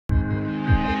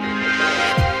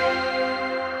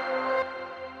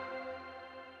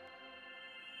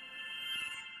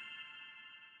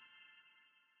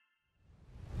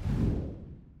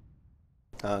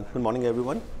Good morning,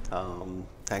 everyone.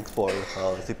 Thanks for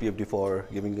CPFD for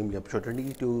giving me the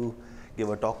opportunity to give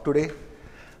a talk today.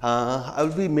 I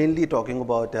will be mainly talking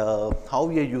about how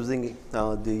we are using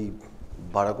the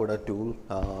Barracuda tool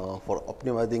for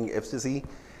optimizing FCC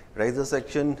riser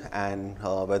section and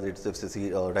whether it's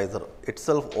FCC riser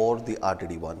itself or the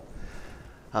RTD one.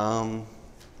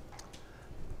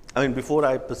 Before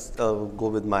I go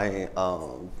with my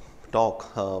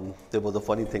talk, there was a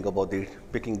funny thing about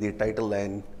picking the title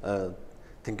and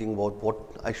thinking about what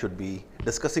I should be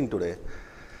discussing today.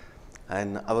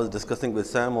 And I was discussing with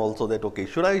Sam also that, okay,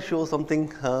 should I show something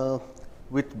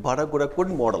which Barracuda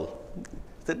couldn't model?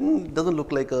 I said, it doesn't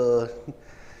look like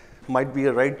might be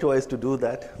a right choice to do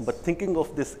that. But thinking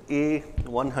of this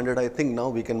A100, I think now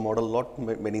we can model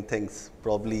many things.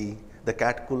 Probably the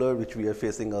cat cooler, which we are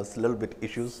facing a little bit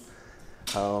issues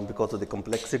because of the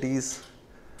complexities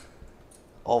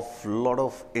of lot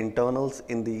of internals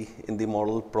in the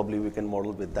model. Probably we can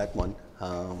model with that one.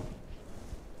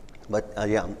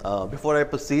 Before I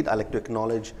proceed, I'd like to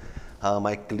acknowledge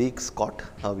my colleague Scott,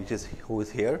 who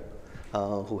is here,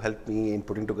 who helped me in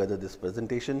putting together this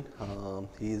presentation.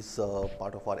 He's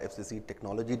part of our FCC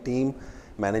technology team,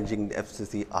 managing the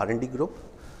FCC R&D group.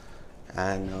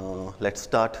 And let's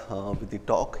start with the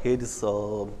talk. Here is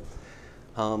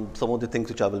some of the things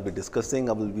which I will be discussing.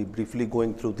 I will be briefly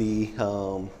going through the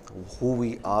who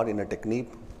we are in a Technip,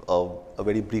 a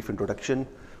very brief introduction,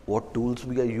 what tools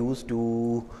we are used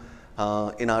to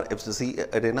in our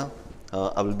FCC arena.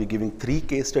 I will be giving 3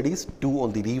 case studies, 2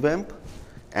 on the revamp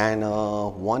and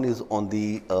 1 is on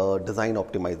the design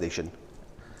optimization.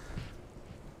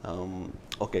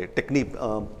 Okay,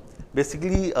 Technip.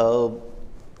 Basically,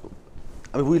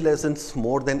 we license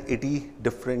more than 80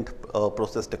 different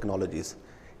process technologies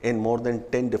in more than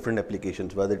 10 different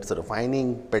applications, whether it's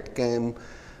refining, petchem,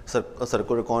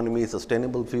 circular economy,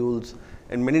 sustainable fuels,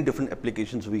 and many different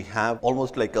applications. We have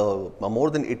almost like more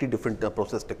than 80 different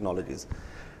process technologies.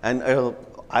 And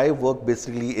I work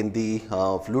basically in the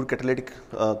fluid catalytic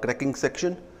cracking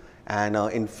section, and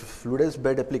in fluidized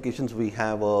bed applications we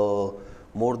have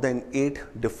more than 8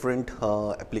 different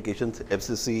applications: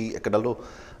 FCC, the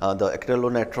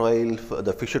acrylonitrile,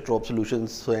 the Fischer-Tropsch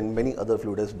solutions, and many other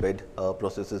fluidized bed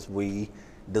processes we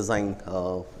design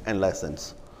and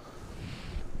license.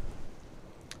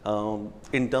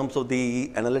 In terms of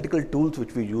the analytical tools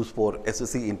which we use for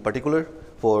FCC in particular,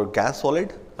 for gas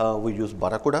solid, we use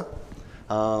Barracuda.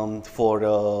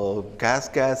 For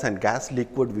gas and gas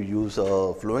liquid, we use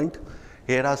Fluent.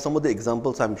 Here are some of the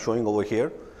examples I'm showing over here.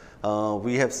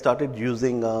 We have started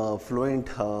using Fluent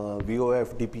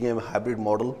VOF DPM hybrid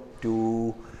model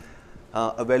to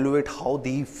evaluate how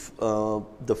the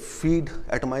feed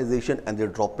atomization and the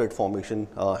droplet formation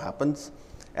happens,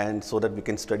 and so that we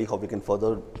can study how we can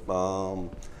further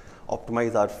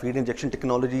optimize our feed injection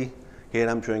technology. Here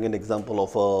I'm showing an example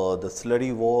of the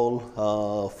slurry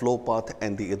wall flow path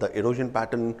and the erosion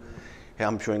pattern. Here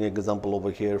I'm showing an example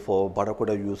over here for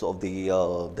Barracuda use of the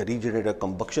regenerator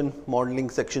combustion modeling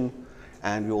section,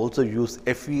 and we also use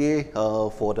FEA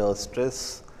for the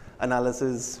stress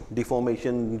analysis,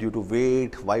 deformation due to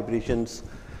weight, vibrations.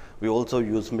 We also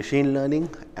use machine learning,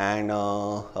 and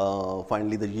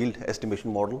finally the yield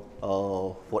estimation model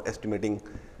for estimating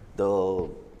the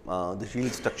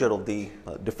yield structure of the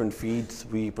different feeds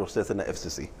we process in the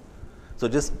FCC. So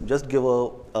just give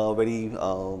a very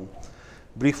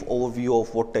brief overview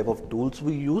of what type of tools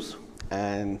we use,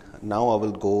 and now I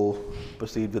will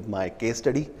proceed with my case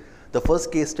study. The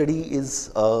first case study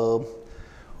is on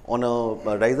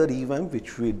a riser revamp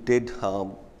which we did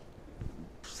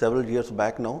several years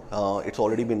back now. It's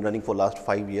already been running for last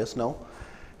 5 years now,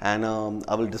 and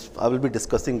I will be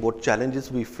discussing what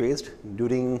challenges we faced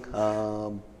during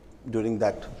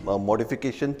that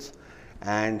modifications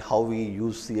and how we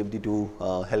use CFD to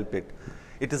help it.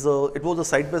 It was a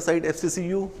side-by-side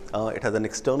FCCU. It has an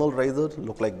external riser,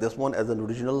 look like this one as an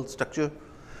original structure,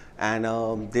 and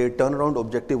their turnaround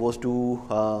objective was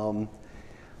to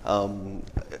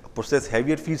process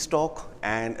heavier feedstock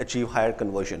and achieve higher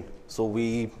conversion. So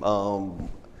we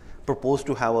proposed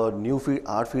to have a new feed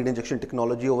injection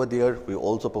technology over there. We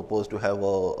also proposed to have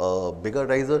a bigger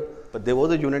riser, but there was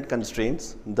a unit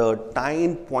constraints. The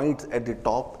tie-in points at the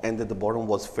top and at the bottom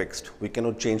was fixed. We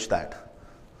cannot change that.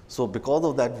 So because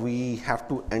of that, we have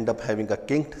to end up having a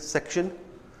kinked section.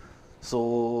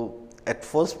 So at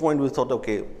first point we thought,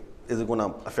 okay, is it going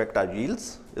to affect our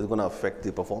yields? Is it going to affect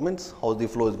the performance? How the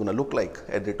flow is going to look like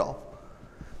at the top?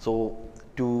 So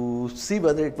to see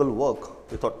whether it will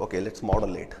work, we thought, okay, let's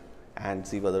model it and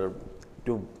see whether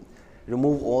to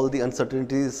remove all the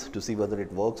uncertainties, to see whether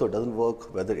it works or doesn't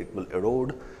work, whether it will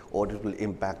erode or it will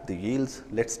impact the yields.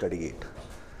 Let's study it.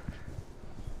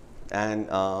 And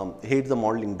here the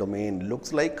modeling domain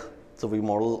looks like. So we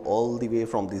model all the way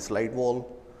from the slide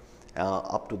wall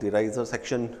up to the riser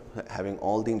section, having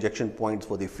all the injection points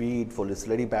for the feed, for the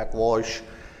slurry backwash.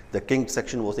 The kinked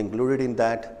section was included in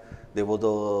that. There was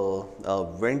a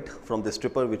vent from the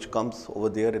stripper which comes over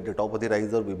there at the top of the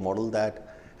riser. We modeled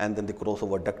that, and then the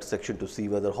crossover duct section to see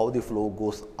whether how the flow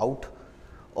goes out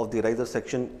of the riser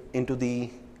section into the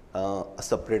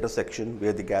separator section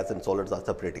where the gas and solids are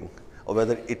separating, or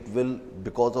whether it will,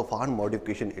 because of our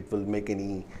modification, it will make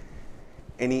any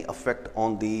effect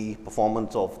on the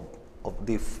performance of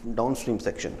the downstream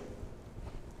section.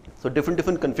 So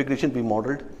different configuration we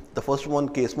modeled. The first one,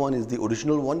 case 1, is the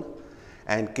original one,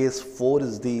 and case 4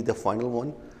 is the final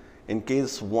one. In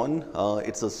case 1,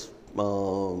 it's a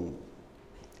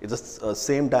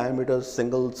same diameter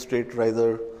single straight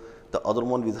riser. The other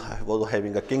one was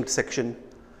having a kinked section.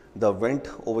 The vent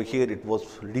over here, it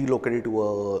was relocated to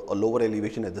a lower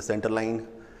elevation at the center line.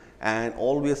 And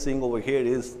all we are seeing over here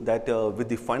is that with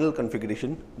the final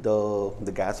configuration,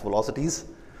 the gas velocities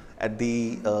at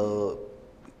the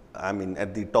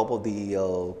at the top of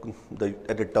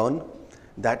at the turn,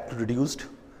 that reduced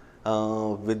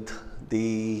with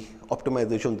the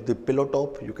optimization. The pillow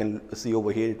top, you can see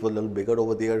over here, it was a little bigger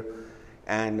over there,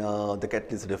 and the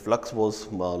catalyst reflux was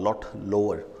a lot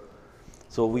lower.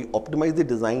 So we optimized the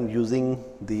design using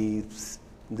the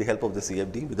help of the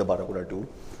CFD with the Barracuda tool,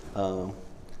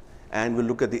 and we'll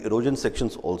look at the erosion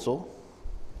sections also.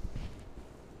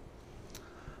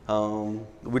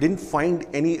 We didn't find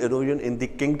any erosion in the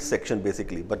kinked section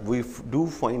basically, but we do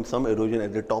find some erosion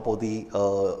at the top of the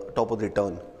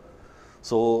turn.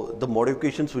 So the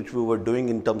modifications which we were doing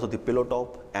in terms of the pillow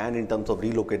top and in terms of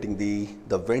relocating the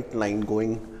vent line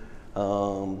going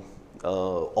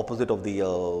opposite of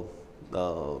the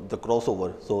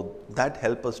crossover, so that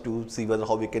helped us to see whether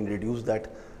how we can reduce that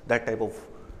type of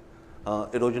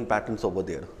erosion patterns over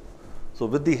there. So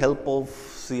with the help of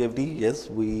CFD, yes,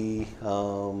 we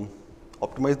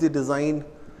optimized the design,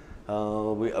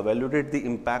 we evaluated the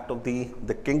impact of the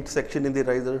kinked section in the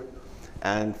riser,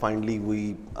 and finally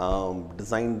we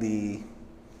designed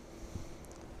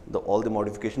all the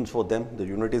modifications for them. The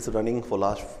unit is running for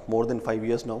last more than 5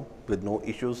 years now with no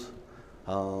issues.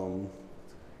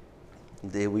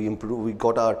 We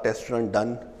got our test run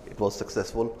done, it was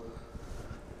successful.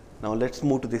 Now let's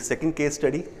move to the second case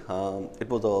study. It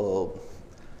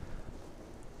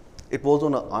was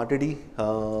on a RTD,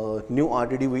 new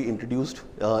RTD we introduced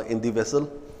in the vessel.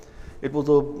 It was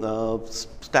a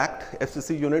stacked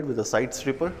FCC unit with a side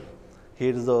stripper.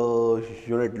 Here is the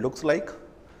unit looks like.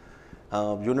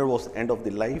 Unit was end of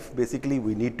the life. Basically,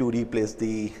 we need to replace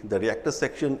the reactor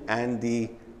section and the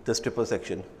stripper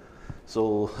section.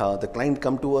 So the client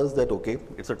come to us that okay,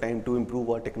 it's a time to improve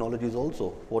our technologies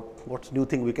also. What's new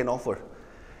thing we can offer?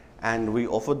 And we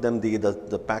offered them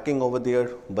the packing over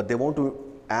there, but they want to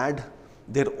add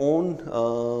their own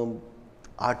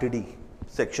RTD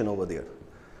section over there.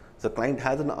 The client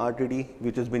has an RTD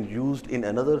which has been used in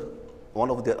one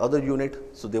of their other unit,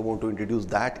 so they want to introduce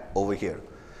that over here.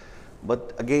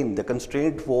 But again, the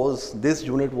constraint was this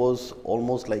unit was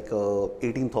almost like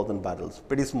 18,000 barrels,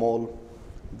 pretty small.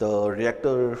 The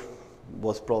reactor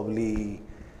was probably,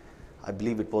 I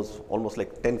believe it was almost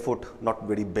like 10 foot, not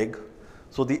very big.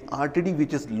 So the RTD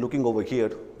which is looking over here,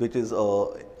 which is a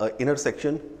inner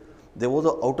section, there was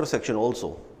an outer section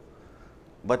also.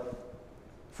 But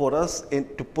for us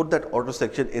to put that outer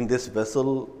section in this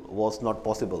vessel was not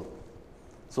possible.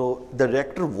 So the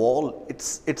reactor wall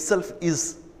itself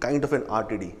is kind of an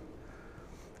RTD.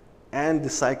 And the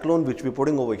cyclone which we're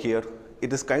putting over here,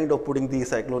 it is kind of putting the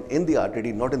cyclone in the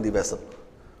RTD, not in the vessel.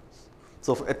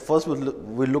 So at first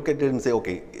we'll look at it and say,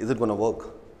 okay, is it going to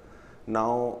work?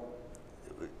 Now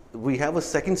we have a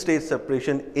second stage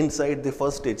separation inside the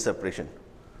first stage separation.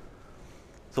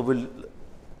 So the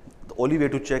only way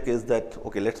to check is that,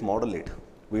 okay, let's model it.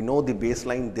 We know the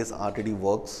baseline, this RTD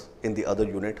works in the other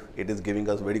unit. It is giving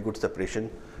us very good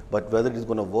separation, but whether it is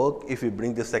going to work if we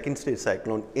bring the second stage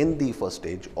cyclone in the first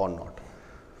stage or not.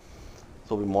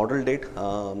 So we modeled it.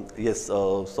 Yes,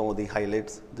 some of the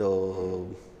highlights,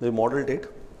 we modeled it.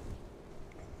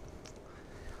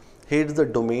 Here is the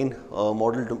domain,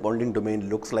 modeling domain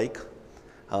looks like.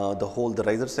 The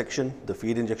riser section, the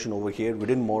feed injection over here. We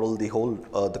didn't model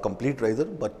the complete riser,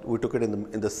 but we took it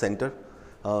in the center,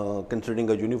 considering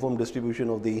a uniform distribution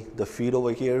of the feed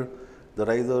over here, the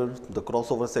riser, the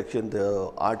crossover section,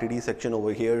 the RTD section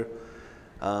over here.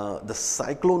 The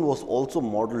cyclone was also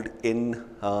modeled in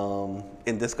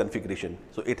this configuration.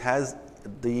 So it has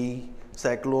the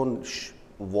cyclone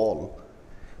wall.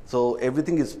 So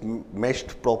everything is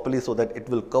meshed properly so that it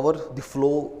will cover the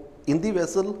flow in the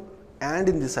vessel and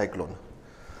in the cyclone.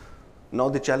 Now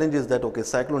the challenge is that, okay,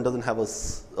 cyclone doesn't have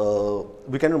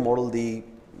we cannot model the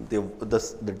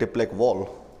dip-like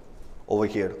wall over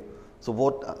here. So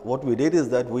what we did is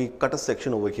that we cut a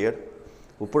section over here.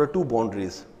 We put two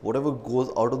boundaries. Whatever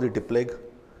goes out of the dip leg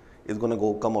is going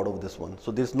to come out of this one.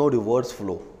 So there's no reverse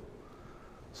flow.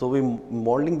 So we're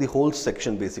modeling the whole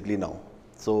section basically now.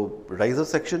 So riser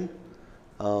section,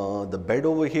 the bed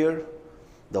over here,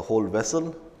 the whole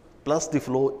vessel, plus the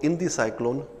flow in the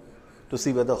cyclone, to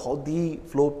see whether how the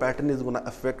flow pattern is going to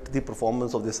affect the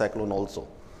performance of the cyclone also.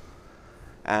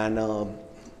 And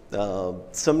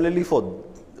similarly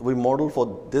we model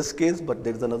for this case, but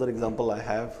there is another example I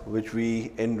have where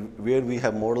we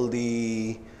have modeled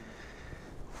the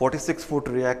 46-foot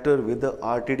reactor with the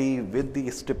RTD, with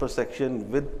the stripper section,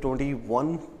 with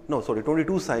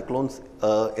 22 cyclones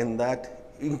in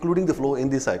that, including the flow in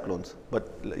the cyclones. But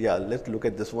yeah, let's look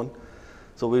at this one.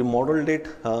 So we modeled it.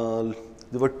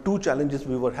 There were two challenges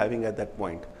we were having at that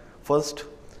point. First,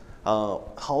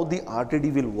 how the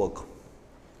RTD will work.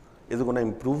 Is it going to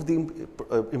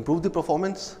improve the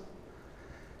performance?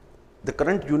 The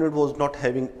current unit was not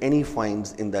having any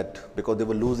fines in that because they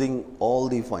were losing all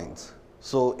the fines.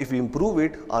 So if we improve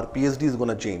it, our PSD is going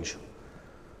to change.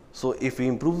 So if we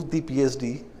improve the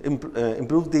PSD,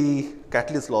 improve the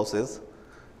catalyst losses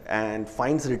and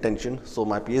fines retention, so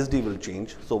my PSD will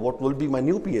change. So what will be my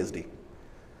new PSD?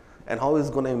 And how is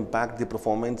going to impact the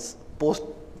performance post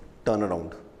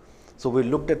turnaround? So we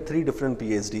looked at 3 different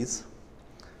PSDs.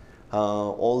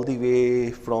 All the way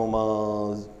from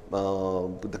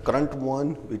the current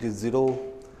one, which is 0,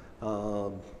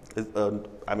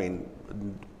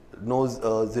 no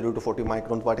 0 to 40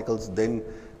 micron particles, then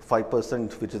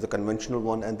 5%, which is the conventional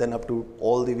one, and then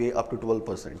all the way up to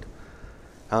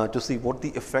 12%, to see what the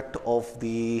effect of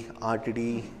the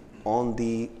RTD on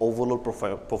the overall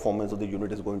performance of the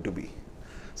unit is going to be.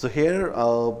 So here,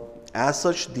 as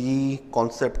such, the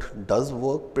concept does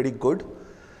work pretty good.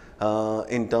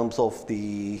 In terms of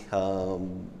the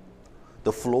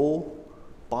flow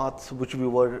paths which we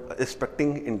were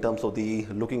expecting, in terms of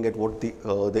looking at what the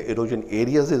erosion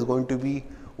areas is going to be,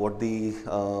 what the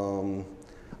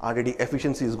RTD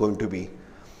efficiency is going to be.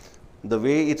 The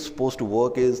way it's supposed to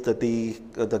work is that the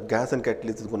gas and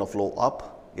catalyst is going to flow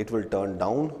up, it will turn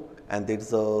down, and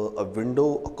there's a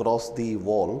window across the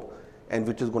wall, and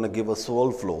which is going to give a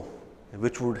swirl flow,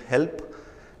 which would help.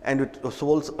 And it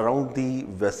swirls around the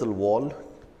vessel wall,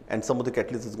 and some of the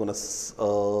catalyst is going to,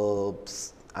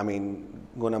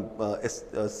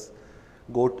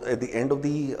 go at the end of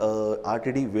the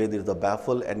RTD where there is a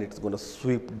baffle, and it's going to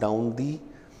sweep down the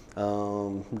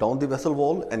vessel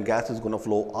wall, and gas is going to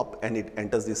flow up, and it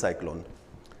enters the cyclone.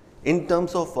 In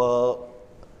terms of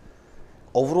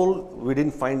overall, we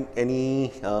didn't find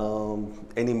any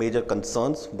major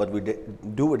concerns, but we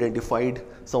do identified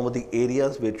some of the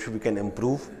areas which we can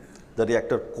improve. The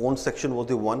reactor cone section was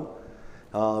the one.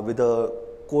 With the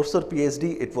coarser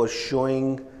PSD, it was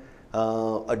showing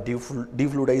a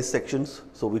defluidized sections,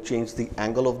 so we changed the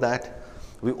angle of that.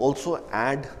 We also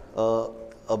add a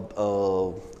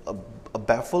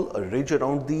baffle, a ridge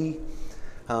around the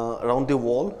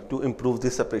wall to improve the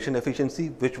separation efficiency,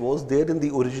 which was there in the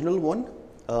original one.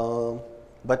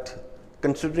 But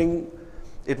considering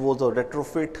it was a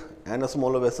retrofit and a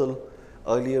smaller vessel,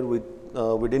 earlier we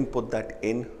didn't put that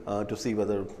in to see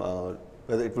whether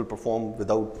it will perform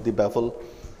without the baffle.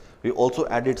 We also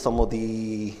added some of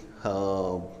the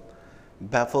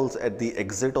baffles at the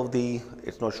exit of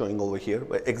it's not showing over here,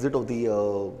 but exit of the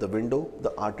window,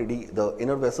 the RTD, the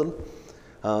inner vessel,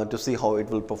 to see how it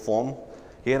will perform.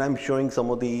 Here I'm showing some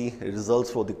of the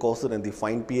results for the coarser and the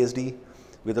fine PSD.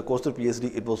 With the coarser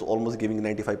PSD, it was almost giving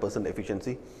 95%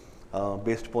 efficiency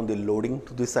based upon the loading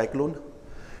to the cyclone,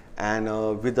 and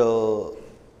with the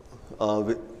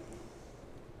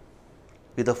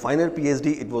finer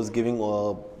PSD, it was giving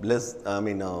close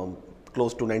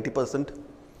to 90%.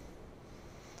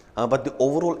 But the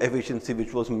overall efficiency,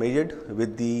 which was measured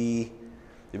with the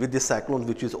cyclone,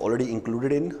 which is already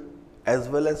included in, as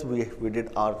well as we did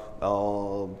our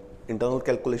internal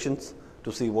calculations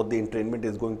to see what the entrainment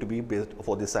is going to be based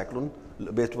on the cyclone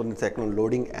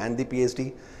loading and the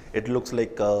PSD. It looks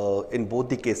like in both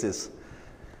the cases,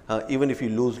 even if you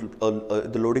lose,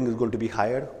 the loading is going to be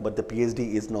higher, but the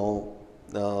PSD is now,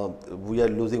 we are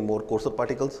losing more coarser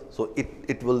particles. So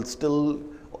it will still,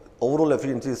 overall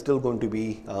efficiency is still going to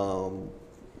be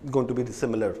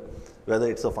similar, whether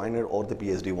it's a finer or the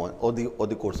PSD one or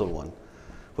the coarser one.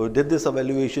 So we did this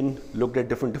evaluation, looked at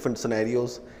different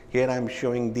scenarios. Here I am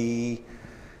showing the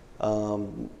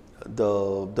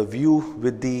the view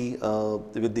with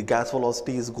the gas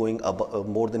velocity is going up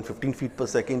more than 15 feet per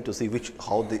second to see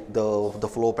how the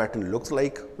flow pattern looks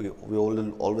like. We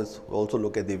always also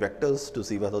look at the vectors to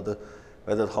see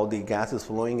whether how the gas is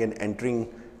flowing and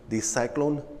entering the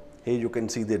cyclone. Here you can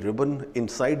see the ribbon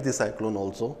inside the cyclone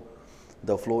also,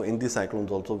 the flow in the cyclones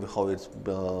also,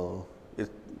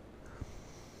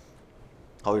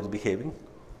 how it's behaving.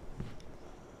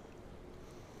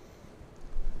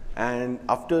 And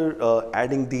after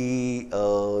adding the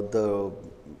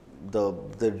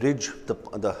ridge,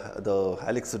 the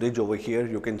helix ridge over here,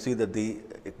 you can see that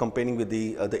comparing with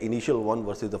the initial one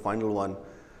versus the final one,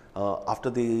 after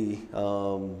the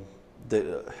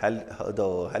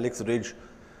helix ridge,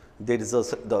 there is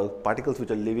the particles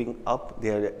which are living up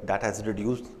there, that has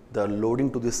reduced. The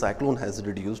loading to the cyclone has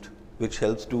reduced, which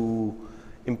helps to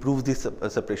improve the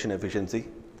separation efficiency.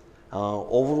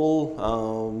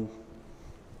 Overall,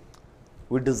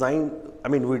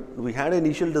 we had an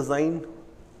initial design.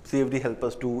 CFD helped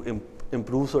us to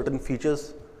improve certain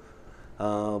features,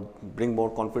 bring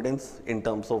more confidence in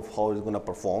terms of how it's going to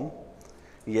perform.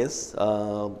 Yes,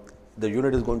 this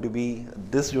unit is going to be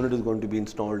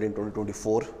installed in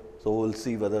 2024. So we'll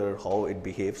see how it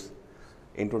behaves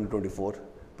in 2024.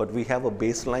 But we have a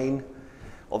baseline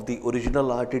of the original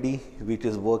RTD, which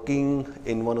is working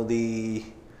in one of the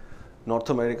North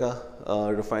America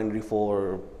refinery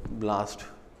for last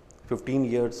 15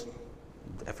 years.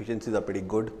 The efficiencies are pretty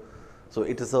good. So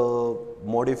it is a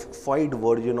modified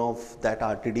version of that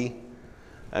RTD,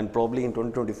 and probably in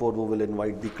 2024 we will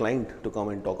invite the client to come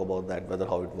and talk about that,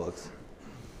 how it works.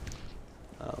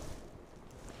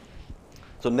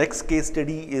 So next case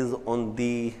study is on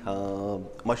the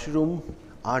mushroom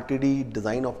RTD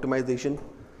design optimization,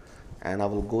 and I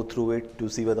will go through it to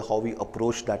see how we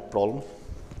approach that problem.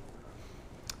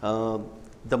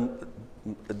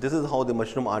 This is how the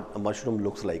mushroom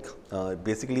looks like.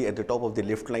 Basically, at the top of the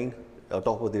lift line,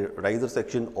 top of the riser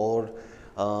section, or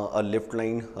a lift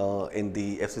line in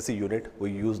the FCC unit, we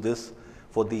use this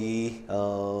for the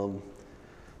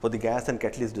gas and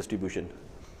catalyst distribution.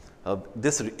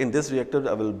 In this reactor,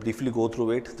 I will briefly go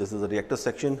through it. This is a reactor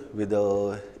section with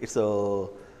it's a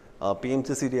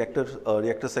PMCC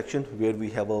reactor section where we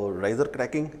have a riser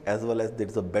cracking, as well as there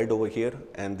is a bed over here,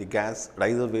 and the gas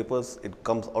riser vapors, it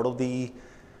comes out of the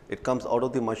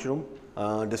mushroom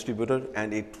distributor,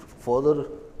 and it further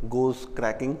goes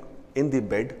cracking in the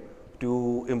bed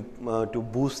to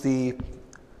boost the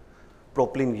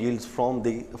propylene yields from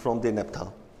the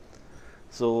naphtha.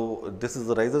 So this is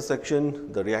the riser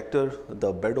section, the reactor,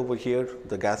 the bed over here,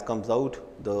 the gas comes out,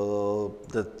 the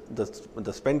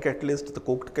spent catalyst, the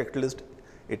coked catalyst,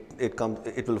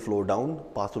 it will flow down,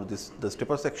 pass through the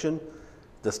stripper section,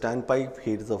 the standpipe.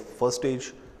 Here is the first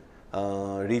stage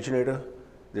regenerator.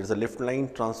 There is a lift line,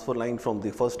 transfer line from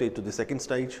the first stage to the second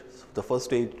stage. The first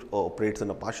stage operates in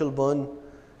a partial burn,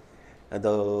 and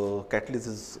the catalyst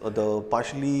is the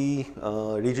partially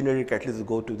regenerated catalyst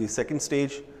go to the second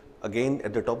stage. Again,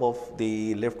 at the top of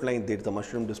the lift line, there is a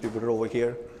mushroom distributor over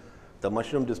here. The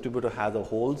mushroom distributor has a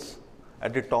holes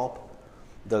at the top.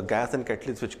 The gas and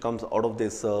catalyst which comes out of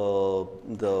this,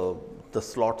 the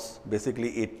slots, basically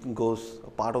it goes,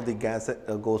 part of the gas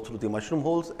goes through the mushroom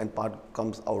holes and part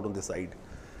comes out on the side.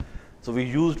 So we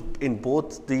used in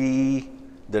both the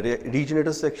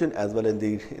regenerator section as well as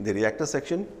the reactor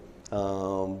section.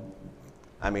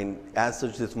 As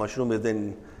such, this mushroom is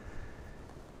in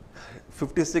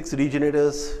 56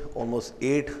 regenerators, almost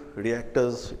 8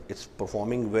 reactors. It's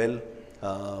performing well,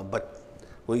 but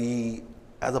we,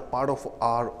 as a part of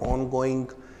our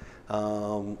ongoing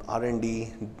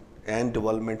R&D and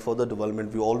further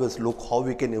development, we always look how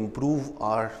we can improve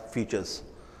our features.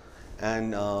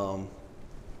 And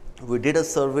we did a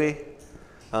survey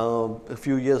a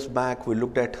few years back. We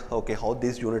looked at how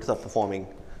these units are performing.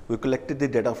 We collected the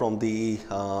data from the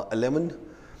 11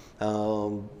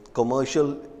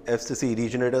 commercial FCC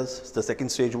regenerators, the second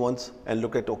stage ones, and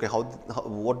look at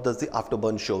what does the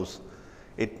afterburn shows.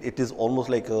 It is almost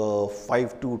like a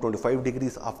 5 to 25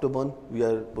 degrees afterburn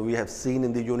we have seen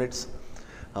in the units.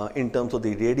 In terms of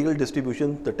the radial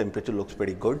distribution, the temperature looks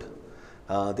pretty good.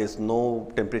 There's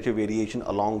no temperature variation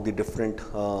along the different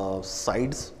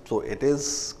sides, so it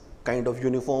is kind of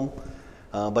uniform,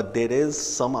 but there is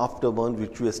some afterburn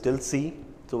which we still see.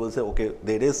 So we'll say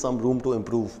there is some room to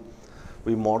improve.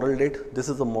 We modeled it. This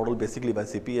is a model basically by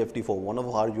CPFT for one of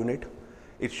our unit.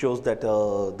 It shows that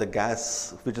the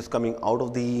gas which is coming out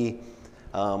of the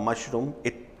mushroom,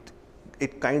 it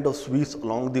kind of sweeps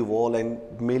along the wall and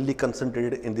mainly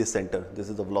concentrated in the center. This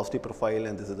is the velocity profile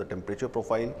and this is the temperature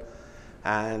profile.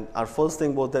 And our first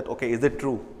thing was that, is it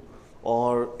true,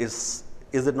 or is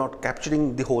is it not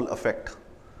capturing the whole effect?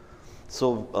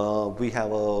 So we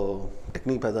have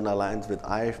Technip has an alliance with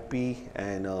IFP,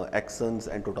 and Axons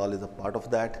and Total is a part of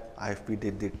that. IFP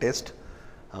did the test,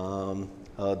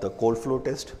 the cold flow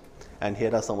test, and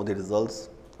here are some of the results.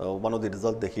 One of the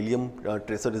results, the helium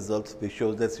tracer results, which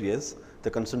shows that yes, the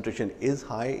concentration is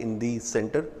high in the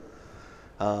center.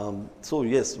 So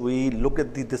yes, we look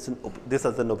at this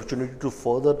as an opportunity to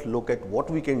further look at what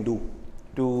we can do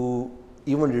to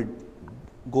even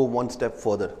go one step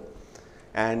further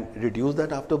and reduce that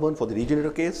afterburn for the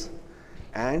regenerator case,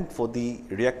 and for the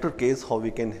reactor case, how we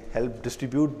can help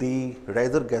distribute the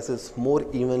riser gases more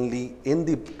evenly in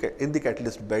the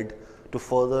catalyst bed to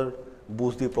further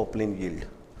boost the propylene yield.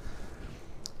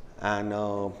 And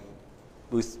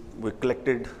we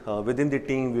collected within the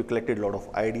team, we collected a lot of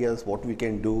ideas what we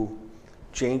can do,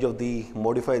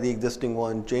 modify the existing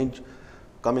one,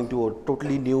 coming to a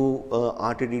totally new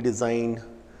RTD design.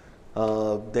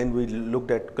 Then we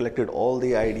collected all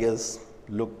the ideas,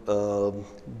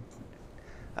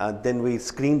 then we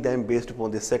screened them based upon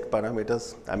the set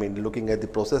parameters. I mean, looking at the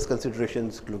process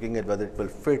considerations, looking at whether it will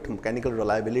fit, mechanical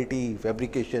reliability,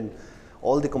 fabrication,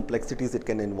 all the complexities it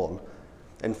can involve.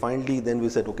 And finally, then we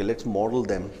said, okay, let's model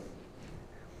them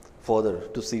further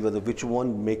to see whether which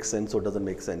one makes sense or doesn't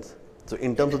make sense. So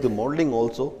in terms of the modeling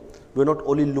also, we're not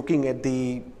only looking at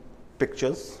the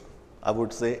pictures, I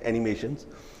would say animations.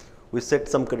 We set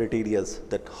some criteria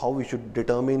that how we should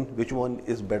determine which one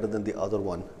is better than the other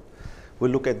one. We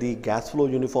look at the gas flow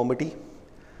uniformity,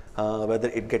 whether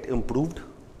it get improved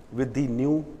with the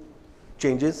new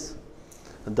changes,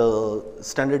 the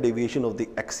standard deviation of the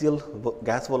axial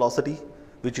gas velocity,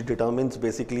 which determines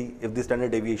basically if the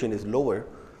standard deviation is lower,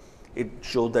 it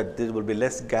shows that there will be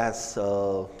less gas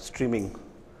streaming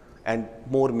and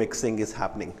more mixing is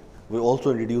happening. We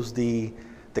also reduce the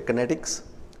kinetics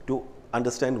to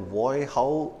understand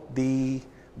how the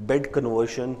bed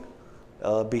conversion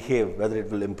behave, whether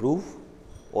it will improve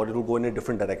or it will go in a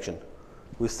different direction.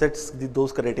 We set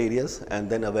those criteria and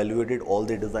then evaluated all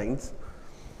the designs.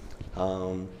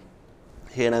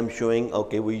 Here I am showing,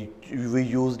 okay, we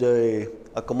used a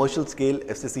commercial scale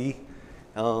FCC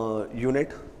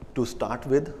unit to start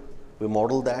with. We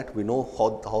model that, we know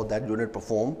how that unit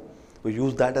perform. We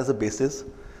use that as a basis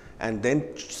and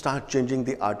then start changing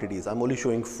the RTDs. I'm only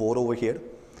showing 4 over here,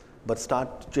 but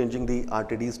start changing the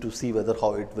RTDs to see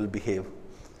how it will behave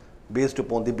based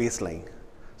upon the baseline.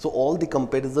 So all the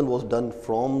comparison was done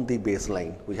from the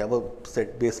baseline. We have a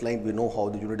set baseline, we know how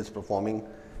the unit is performing,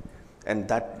 and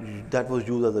that was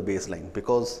used as a baseline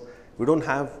because we don't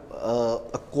have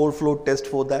a cold flow test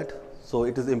for that. So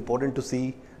it is important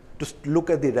to look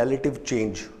at the relative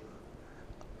change.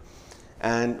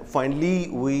 And finally,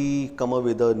 we come up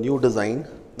with a new design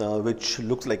which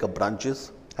looks like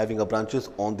having a branches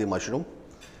on the mushroom.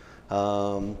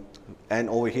 And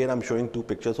over here, I'm showing 2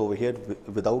 pictures over here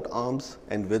without arms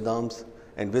and with arms.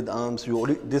 And with arms,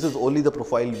 this is only the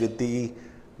profile with the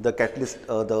catalyst,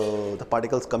 the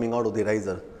particles coming out of the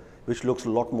riser, which looks a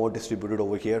lot more distributed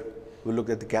over here. We look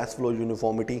at the gas flow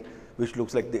uniformity, which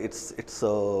looks like it's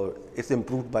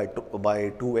improved by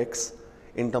 2x.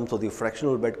 In terms of the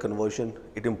fractional bed conversion,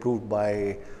 it improved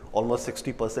by almost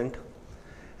 60%.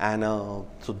 And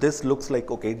so this looks like,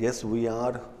 okay, yes, we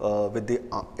are with the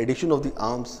addition of the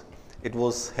arms, it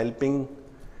was helping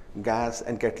gas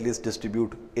and catalyst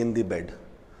distribute in the bed.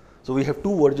 So we have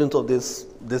 2 versions of this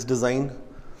design,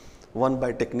 one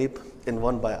by Technip and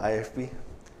one by IFP,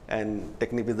 and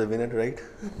Technip is the winner, right?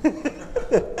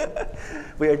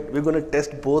 We're going to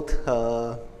test both.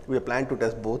 We are planning to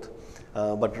test both,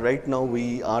 but right now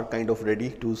we are kind of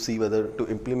ready to see whether to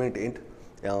implement it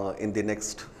in the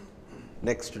next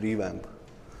revamp.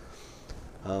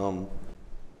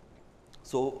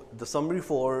 So the summary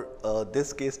for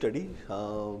this case study,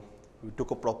 we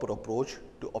took a proper approach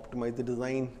to optimize the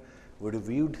design. We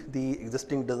reviewed the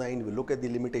existing design, we look at the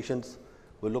limitations,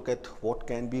 we look at what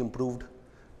can be improved,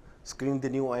 screen the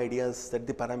new ideas, set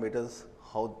the parameters,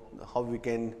 how we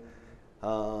can,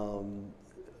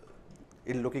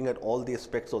 in looking at all the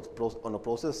aspects on a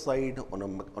process side, on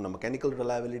a mechanical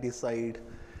reliability side,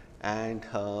 and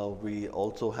we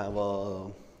also have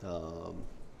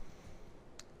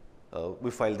we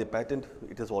filed the patent.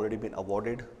 It has already been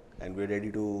awarded and we're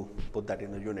ready to put that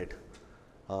in a unit.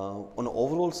 On an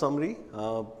overall summary,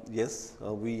 yes,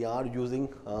 we are using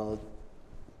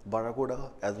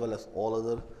Barracuda as well as all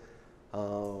other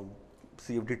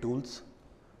CFD tools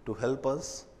to help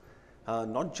us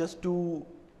not just to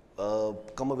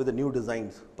come up with the new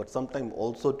designs, but sometimes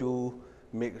also to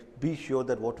be sure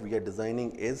that what we are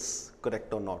designing is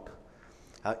correct or not.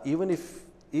 Even if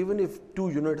even if two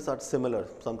units are similar,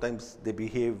 sometimes they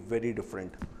behave very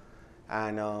different,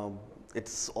 and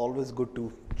it's always good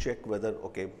to check whether,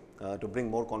 okay, to bring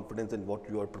more confidence in what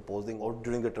you are proposing, or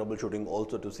during the troubleshooting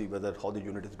also to see whether how the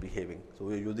unit is behaving. So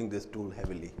we are using this tool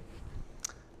heavily.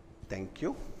 Thank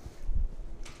you.